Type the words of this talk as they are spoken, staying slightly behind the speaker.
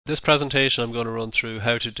This presentation I'm going to run through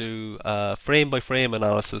how to do frame-by-frame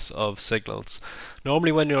analysis of signals.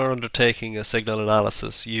 Normally when you're undertaking a signal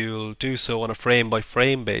analysis you'll do so on a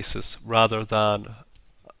frame-by-frame basis rather than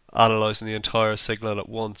analysing the entire signal at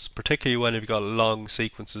once, particularly when you've got long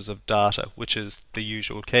sequences of data, which is the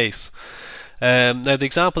usual case. Now the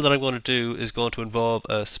example that I'm going to do is going to involve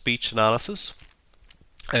a speech analysis.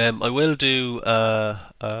 I will do an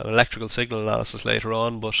electrical signal analysis later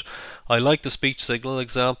on, but I like the speech signal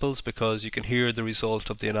examples because you can hear the result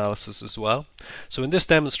of the analysis as well. So in this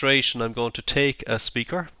demonstration I'm going to take a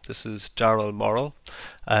speaker. This is Daryl Morrill,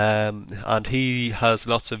 and he has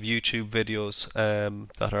lots of YouTube videos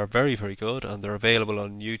that are very good, and they're available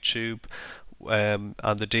on YouTube,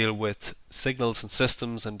 and they deal with signals and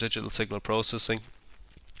systems and digital signal processing,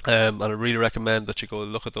 and I really recommend that you go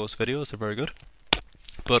look at those videos. They're very good.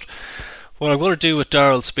 But what I'm going to do with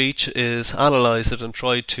Daryl's speech is analyse it and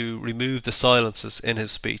try to remove the silences in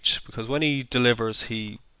his speech, because when he delivers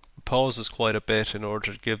he pauses quite a bit in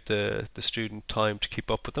order to give the student time to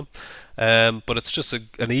keep up with them. But it's just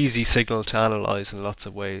an easy signal to analyse in lots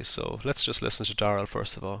of ways. So let's just listen to Daryl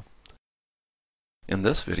first of all. In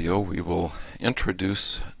this video we will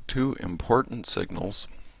introduce two important signals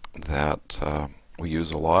that we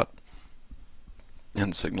use a lot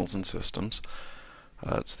in signals and systems.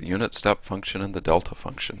 It's the unit step function and the delta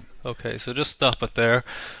function. Okay, so just stop it there.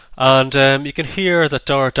 And you can hear that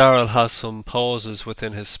Daryl has some pauses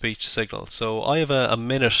within his speech signal. So I have a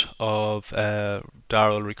minute of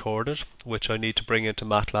Daryl recorded, which I need to bring into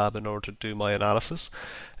Matlab in order to do my analysis.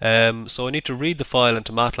 So I need to read the file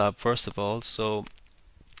into Matlab first of all. So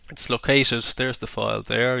it's located, there's the file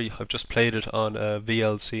there. I've just played it on a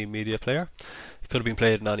VLC media player. It could have been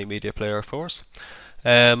played in any media player, of course.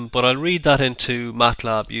 But I'll read that into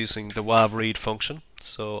MATLAB using the WAV read function.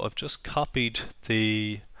 So I've just copied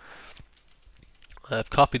the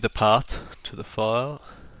path to the file,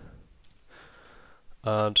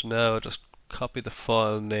 and now I just copy the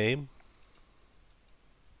file name,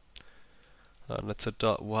 and it's a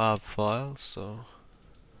 .wav file, so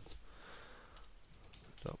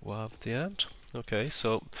 .wav at the end. Okay,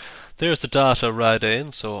 so there's the data read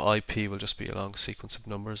in, so IP will just be a long sequence of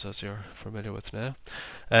numbers as you're familiar with now.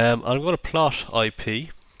 I'm going to plot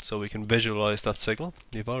IP so we can visualize that signal.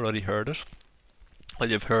 You've already heard it. Well,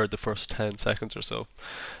 you've heard the first 10 seconds or so.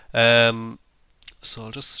 So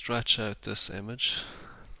I'll just stretch out this image.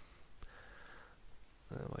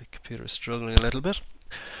 My computer is struggling a little bit.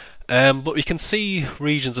 But you can see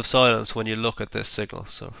regions of silence when you look at this signal.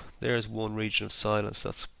 So there's one region of silence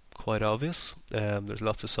that's quite obvious. There's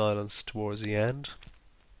lots of silence towards the end,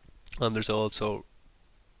 and there's also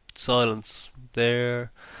silence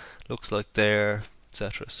there, looks like there,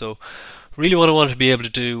 etc. So really what I want to be able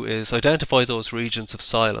to do is identify those regions of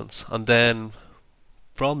silence, and then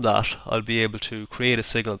from that I'll be able to create a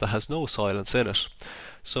signal that has no silence in it.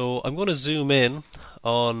 So I'm going to zoom in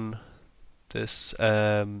on this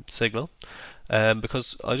signal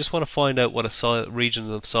because I just want to find out what a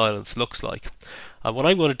region of silence looks like. And what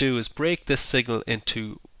I'm going to do is break this signal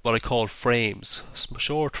into what I call frames,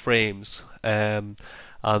 short frames, and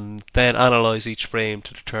then analyze each frame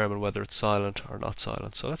to determine whether it's silent or not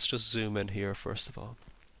silent. So let's just zoom in here first of all.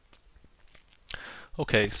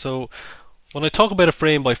 Okay, so when I talk about a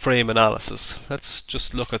frame by frame analysis, let's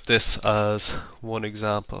just look at this as one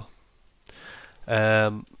example.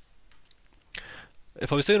 If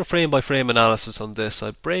I was doing a frame by frame analysis on this,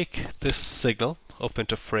 I break this signal up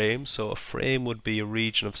into frames. So a frame would be a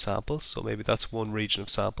region of samples. So maybe that's one region of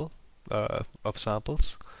samples.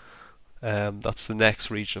 That's the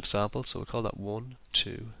next region of samples. So we'll call that 1,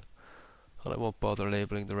 2, and I won't bother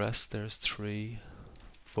labeling the rest. There's 3,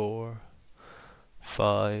 4,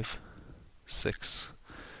 5, 6,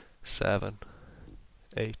 7,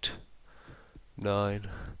 8, 9,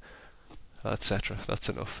 etc. That's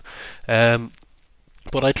enough.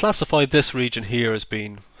 But I classified this region here as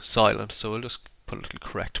being silent, so we'll just put a little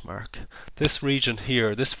correct mark. This region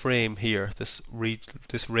here, this frame here, this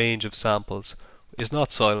range of samples is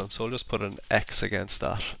not silent, so I'll just put an X against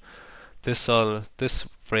that. This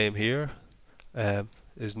frame here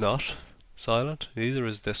is not silent, neither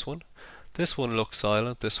is this one. This one looks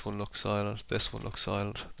silent, this one looks silent, this one looks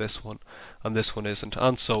silent, this one, and this one isn't,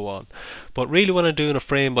 and so on. But really when I'm doing a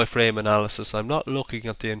frame by frame analysis, I'm not looking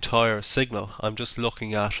at the entire signal, I'm just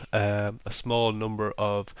looking at a small number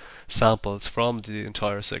of samples from the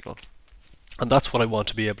entire signal. And that's what I want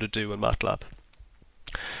to be able to do in MATLAB.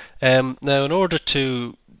 Now in order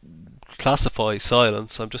to classify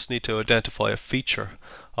silence, I just need to identify a feature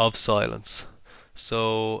of silence.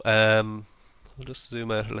 So I'll just zoom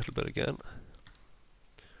out a little bit again.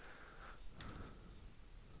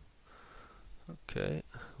 Okay,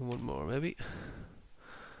 one more maybe.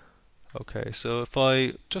 Okay, so if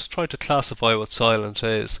I just try to classify what silent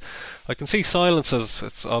is, I can see silence as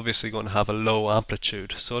it's obviously going to have a low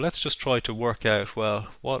amplitude. So let's just try to work out, well,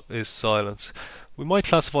 what is silence? We might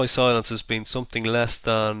classify silence as being something less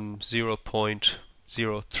than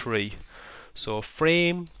 0.03. So a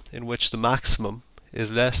frame in which the maximum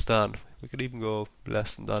is less than, we could even go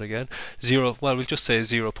less than that again, well, we'll just say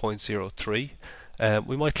 0.03.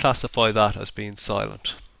 We might classify that as being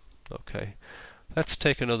silent. Okay. Let's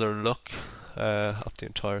take another look at the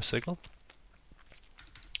entire signal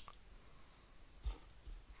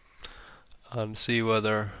and see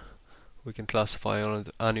whether we can classify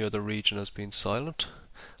any other region as being silent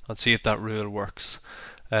and see if that rule works.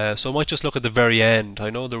 So I might just look at the very end. I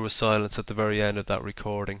know there was silence at the very end of that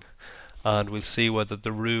recording, and we'll see whether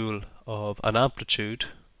the rule of an amplitude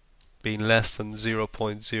being less than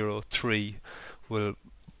 0.03 will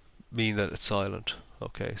mean that it's silent.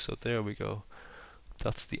 Okay, so there we go.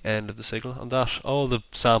 That's the end of the signal, and that all the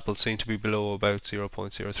samples seem to be below about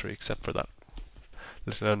 0.03 except for that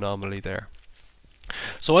little anomaly there.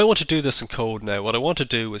 So I want to do this in code now. What I want to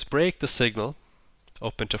do is break the signal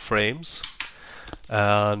up into frames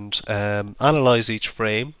and analyze each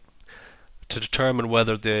frame to determine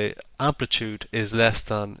whether the amplitude is less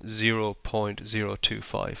than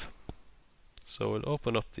 0.025. So we'll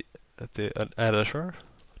open up an editor,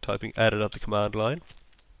 typing edit at the command line.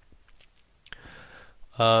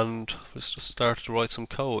 And let's just start to write some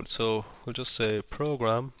code. So we'll just say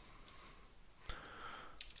program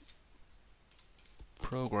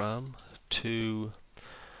to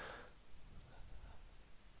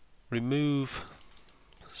remove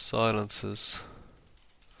silences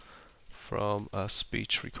from a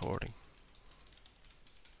speech recording.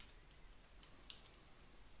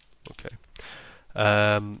 Okay.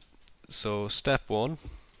 So step 1,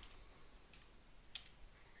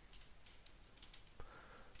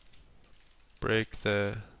 break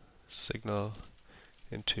the signal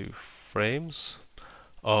into frames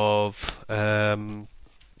of we'll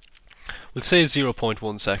say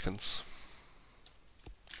 0.1 seconds.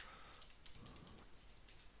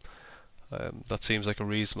 That seems like a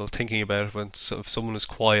reasonable, thinking about it, when if someone is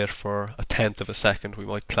quiet for a tenth of a second, we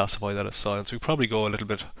might classify that as silence. We probably go a little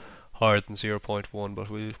bit higher than 0.1, but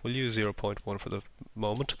we'll use 0.1 for the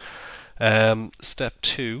moment. Step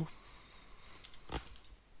 2,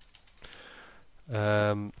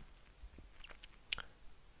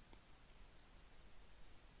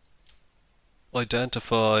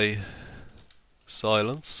 identify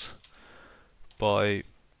silence by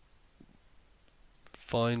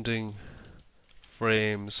finding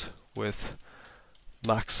frames with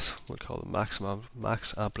we'll call them max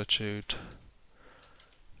amplitude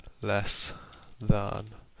less than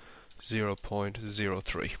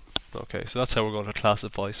 0.03. Okay, so that's how we're going to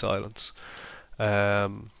classify silence.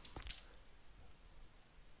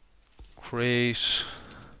 Create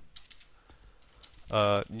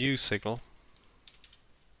a new signal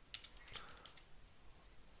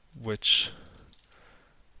which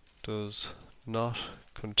does not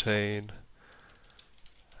contain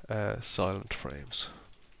silent frames.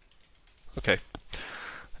 Okay.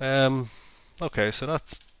 Okay, so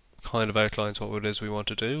that's kind of outlines what it is we want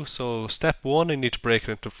to do. So step 1, I need to break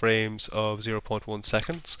it into frames of 0.1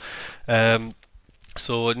 seconds.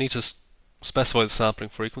 So I need to specify the sampling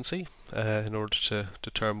frequency in order to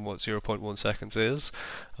determine what 0.1 seconds is,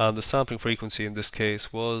 and the sampling frequency in this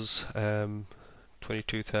case was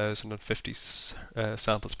 22,050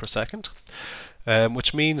 samples per second,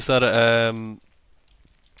 which means that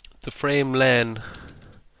the frame len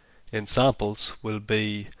in samples will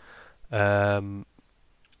be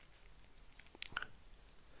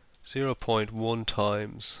 0.1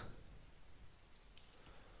 times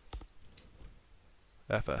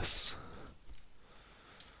fs.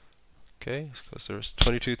 Okay, because there's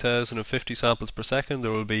 22,050 samples per second,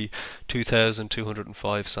 there will be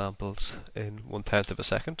 2,205 samples in 1/10 of a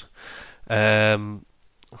second. Well,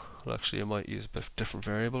 actually, I might use a bit different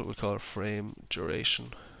variable. We'll call it frame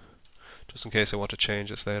duration, just in case I want to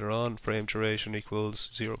change this later on. Frame duration equals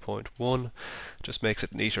 0.1. Just makes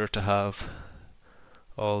it neater to have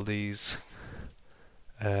all these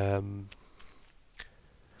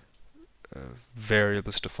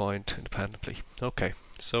variables defined independently. Okay,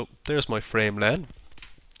 so there's my frame len.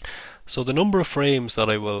 So the number of frames that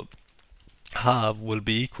I will have will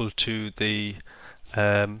be equal to the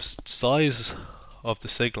size of the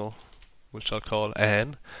signal, which I'll call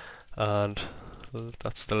n, and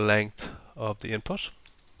that's the length of the input,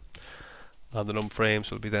 and the number of frames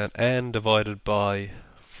will be then n divided by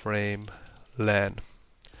frame len.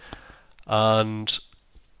 And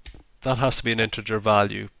that has to be an integer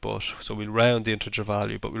value, but so we'll round the integer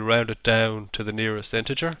value, but we'll round it down to the nearest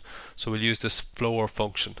integer. So we'll use this floor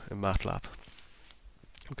function in MATLAB.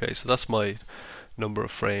 Okay, so that's my number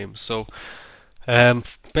of frames. So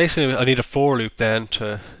basically I need a for loop then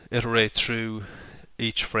to iterate through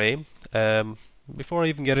each frame. Before I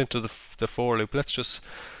even get into the for loop, let's just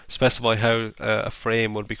specify how a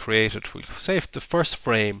frame will be created. We'll say if the first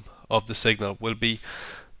frame of the signal will be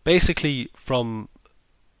basically from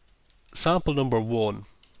sample number 1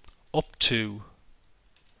 up to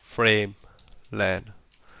frame len.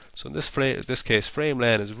 So in this case, frame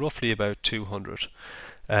len is roughly about 200.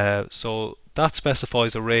 So that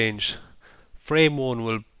specifies a range. Frame 1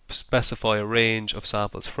 will specify a range of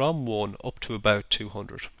samples from 1 up to about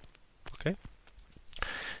 200. Okay.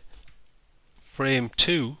 Frame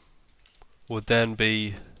 2 would then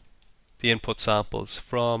be the input samples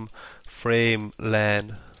from frame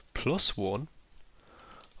len plus 1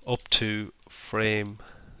 up to frame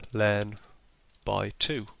len by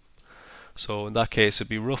 2. So in that case it'd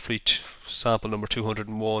be roughly sample number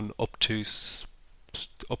 201 up to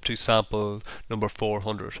sample number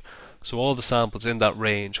 400. So all the samples in that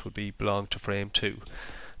range would belong to frame 2.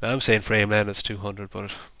 Now I'm saying frame len is 200,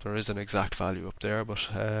 but there is an exact value up there, but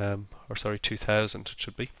or sorry, 2000 it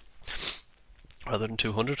should be, rather than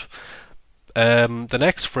 200. The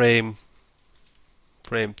next frame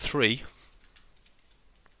 3,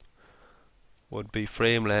 would be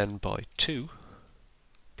frame len by 2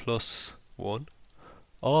 plus 1,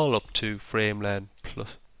 all up to frame len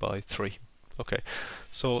plus by 3. Okay,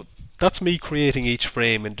 so that's me creating each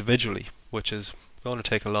frame individually, which is going to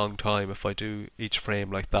take a long time if I do each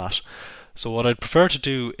frame like that. So what I'd prefer to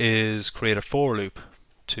do is create a for loop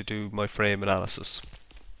to do my frame analysis.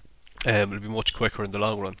 It'll be much quicker in the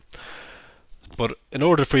long run. But in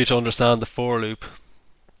order for you to understand the for loop,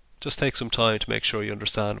 just take some time to make sure you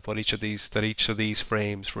understand what each of these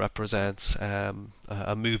frames represents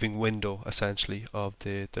a moving window essentially of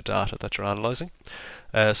the data that you're analysing.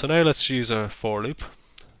 So now let's use a for loop.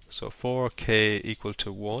 So for k equal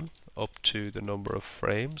to 1 up to the number of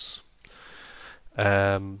frames.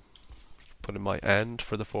 Put in my end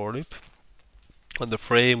for the for loop, and the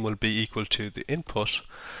frame will be equal to the input.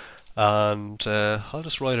 And I'll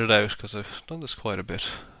just write it out because I've done this quite a bit.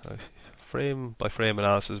 Frame by frame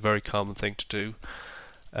analysis is a very common thing to do,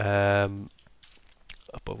 but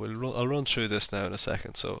I'll run through this now in a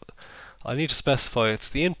second. So I need to specify it's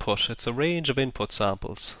the input, it's a range of input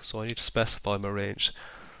samples, so I need to specify my range.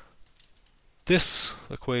 This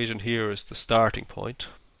equation here is the starting point,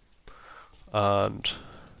 and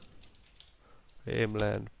frame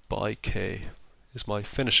len by k is my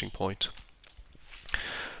finishing point.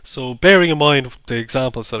 So bearing in mind the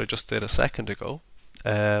examples that I just did a second ago,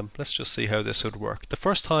 let's just see how this would work. The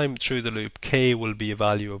first time through the loop, k will be a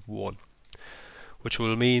value of 1, which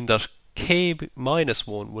will mean that k minus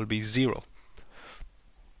 1 will be 0,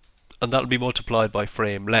 and that will be multiplied by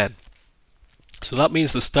frame len. So that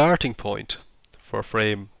means the starting point for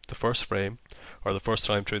the first frame, or the first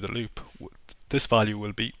time through the loop, this value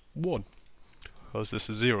will be 1, because this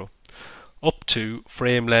is 0, up to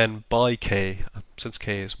frame len by k. Since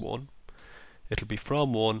k is 1, it'll be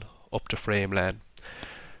from 1 up to frame len.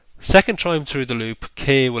 Second time through the loop,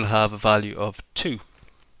 k will have a value of 2,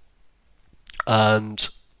 and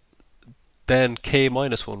then k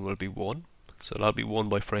minus 1 will be 1, so that'll be 1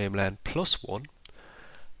 by frame len plus 1,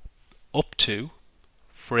 up to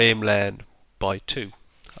frame len by 2,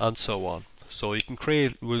 and so on. So you can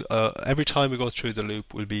create, every time we go through the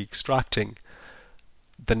loop, we'll be extracting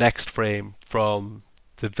the next frame from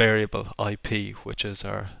the variable IP, which is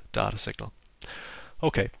our data signal.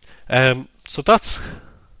 Okay, so that's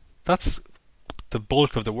the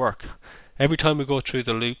bulk of the work. Every time we go through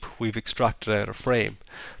the loop, we've extracted out a frame.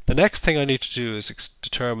 The next thing I need to do is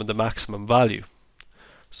determine the maximum value.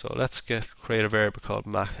 So let's create a variable called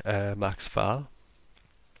maxval.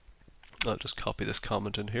 I'll just copy this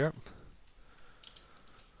comment in here.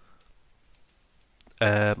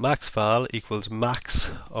 Maxval equals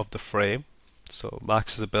max of the frame. So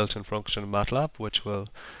max is a built-in function in MATLAB which will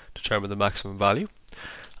determine the maximum value.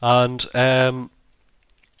 And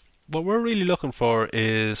what we're really looking for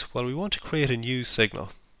is, well, we want to create a new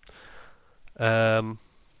signal.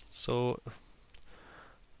 So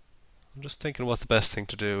I'm just thinking what the best thing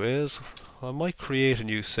to do is. I might create a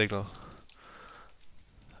new signal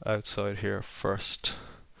outside here first.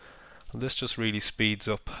 And this just really speeds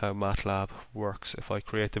up how MATLAB works if I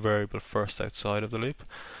create the variable first outside of the loop.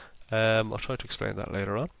 I'll try to explain that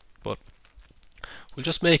later on, but we'll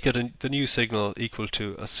just make it the new signal equal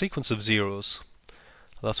to a sequence of zeros.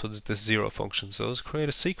 That's what this zero function does. Create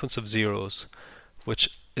a sequence of zeros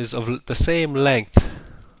which is of the same length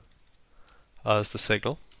as the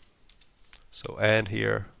signal. So n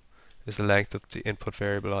here is the length of the input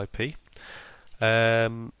variable IP.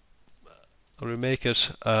 And we make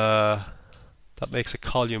it that makes a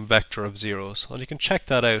column vector of zeros, and you can check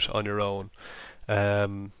that out on your own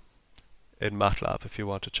in Matlab if you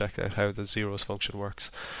want to check out how the zeros function works.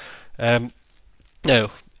 Now,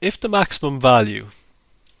 if the maximum value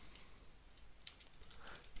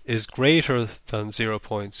is greater than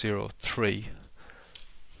 0.03,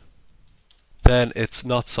 then it's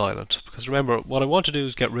not silent. Because remember, what I want to do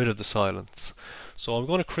is get rid of the silence. So I'm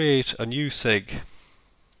going to create a new signal,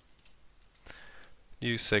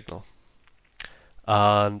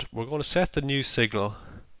 and we're going to set the new signal.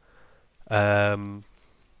 We're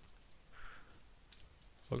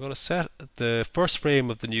going to set the first frame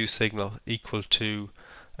of the new signal equal to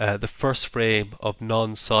the first frame of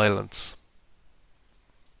non-silence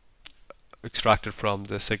extracted from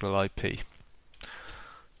the signal IP.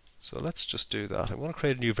 So let's just do that. I'm going to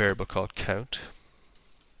create a new variable called count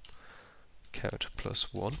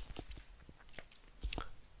plus 1.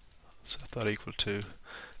 Set that equal to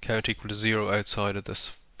count equal to 0 outside of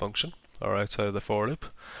this function, or outside of the for loop.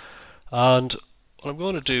 And what I'm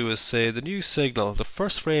going to do is say the new signal, the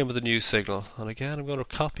first frame of the new signal, and again I'm going to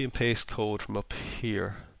copy and paste code from up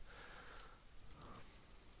here.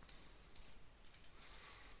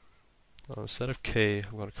 And instead of k,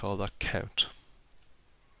 I'm going to call that count.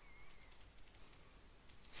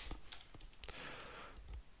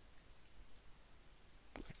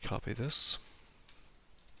 Copy this.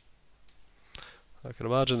 I can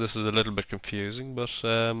imagine this is a little bit confusing, but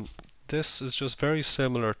this is just very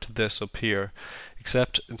similar to this up here,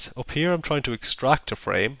 except up here I'm trying to extract a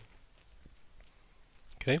frame,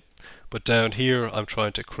 okay, but down here I'm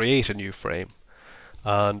trying to create a new frame,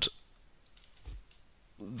 and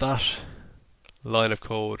that line of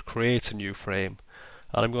code creates a new frame,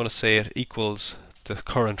 and I'm going to say it equals the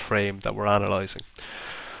current frame that we're analyzing.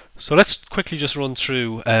 So let's quickly just run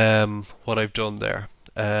through what I've done there.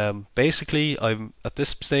 Basically, I'm at this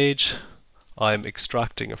stage I'm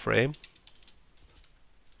extracting a frame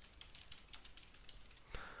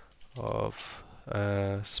of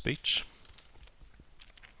speech.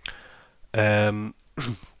 Down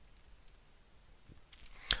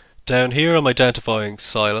here I'm identifying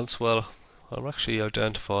silence. Well, I'm actually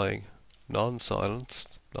identifying non-silent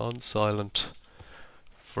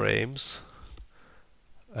frames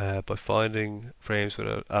by finding frames with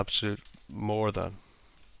an absolute more than.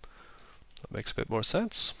 That makes a bit more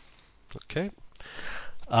sense. Okay,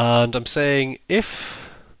 and I'm saying if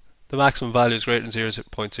the maximum value is greater than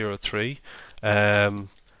 0.03,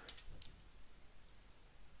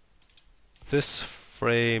 this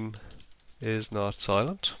frame is not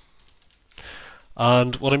silent.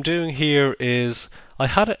 And what I'm doing here is I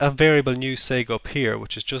had a variable new sig up here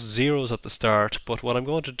which is just zeros at the start, but what I'm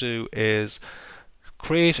going to do is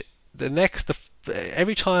create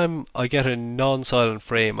every time I get a non-silent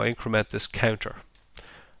frame I increment this counter,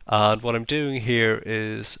 and what I'm doing here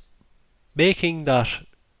is making that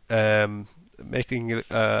a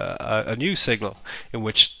new signal in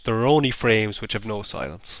which there are only frames which have no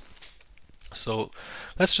silence. So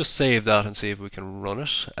let's just save that and see if we can run it.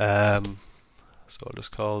 So I'll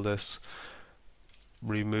just call this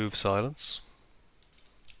remove silence.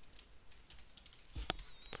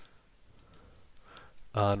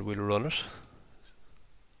 And we'll run it.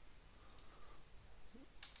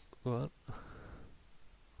 What?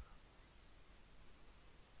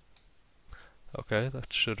 Okay,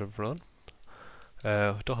 that should have run.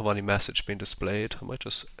 I don't have any message being displayed. I might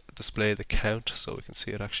just display the count so we can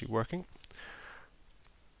see it actually working.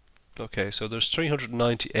 Okay, so there's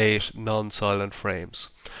 398 non-silent frames.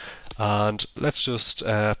 And let's just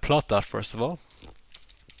plot that first of all.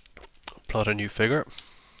 Plot a new figure.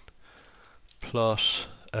 Plot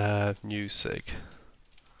new sig,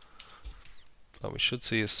 and we should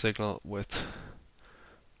see a signal with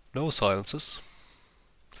no silences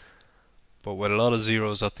but with a lot of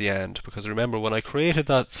zeros at the end, because remember when I created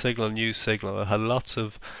that new signal, it had lots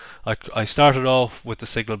of I started off with the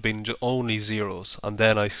signal being only zeros, and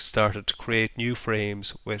then I started to create new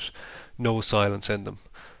frames with no silence in them.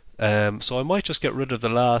 So I might just get rid of the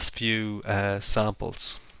last few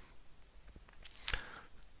samples.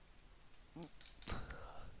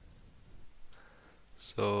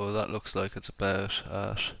 So that looks like it's about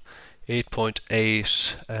at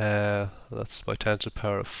 8.8, that's by 10 to the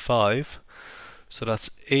power of 5. So that's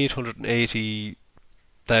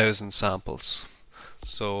 880,000 samples.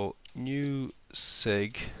 So new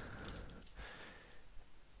sig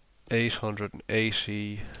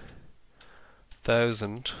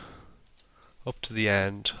 880,000 up to the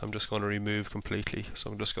end, I'm just going to remove completely.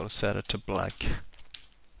 So I'm just going to set it to blank.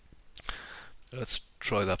 Let's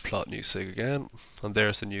try that plot new sig again, and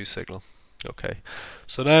there's the new signal. Okay,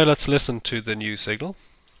 so now let's listen to the new signal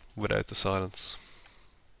without the silence.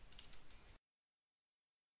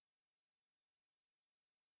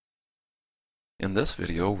 In this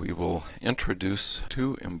video, we will introduce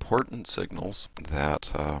two important signals that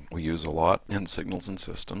we use a lot in signals and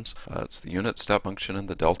systems. It's the unit step function and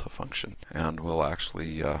the delta function. And we'll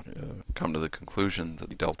actually come to the conclusion that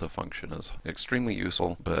the delta function is extremely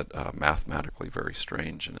useful, but mathematically very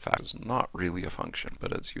strange. And in fact, is not really a function,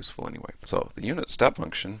 but it's useful anyway. So the unit step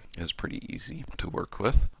function is pretty easy to work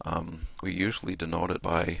with. We usually denote it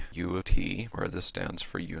by u of t, where this stands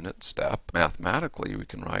for unit step. Mathematically, we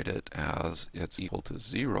can write it as it's equal to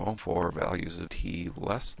 0 for values of t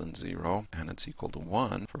less than 0, and it's equal to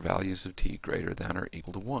 1 for values of t greater than or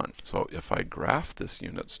equal to 1. So if I graph this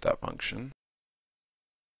unit step function.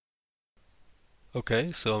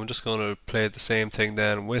 Okay, so I'm just going to play the same thing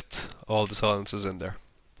then with all the silences in there.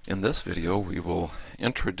 In this video, we will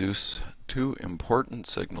introduce two important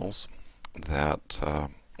signals that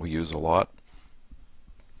we use a lot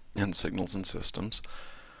in signals and systems.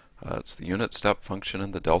 It's the unit step function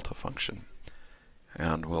and the delta function.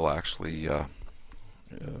 And we'll actually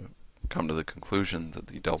come to the conclusion that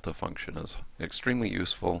the delta function is extremely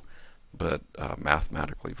useful, but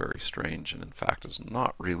mathematically very strange, and in fact is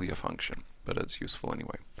not really a function, but it's useful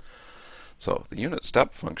anyway. So the unit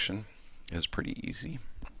step function is pretty easy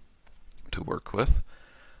to work with.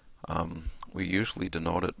 We usually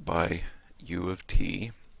denote it by u of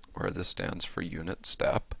t, where this stands for unit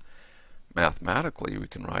step. Mathematically, we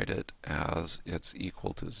can write it as it's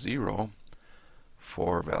equal to 0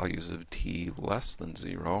 for values of t less than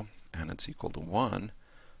 0, and it's equal to 1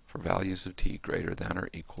 for values of t greater than or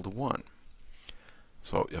equal to 1.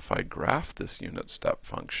 So if I graph this unit step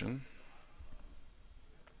function.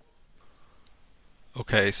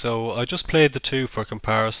 Okay, so I just played the two for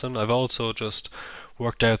comparison. I've also just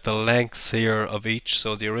worked out the lengths here of each.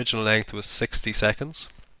 So the original length was 60 seconds,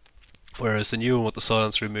 whereas the new one with the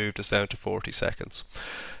silence removed is down to 40 seconds.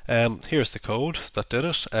 Here's the code that did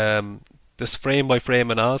it. This frame-by-frame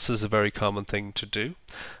analysis is a very common thing to do.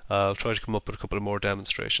 I'll try to come up with a couple of more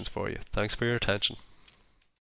demonstrations for you. Thanks for your attention.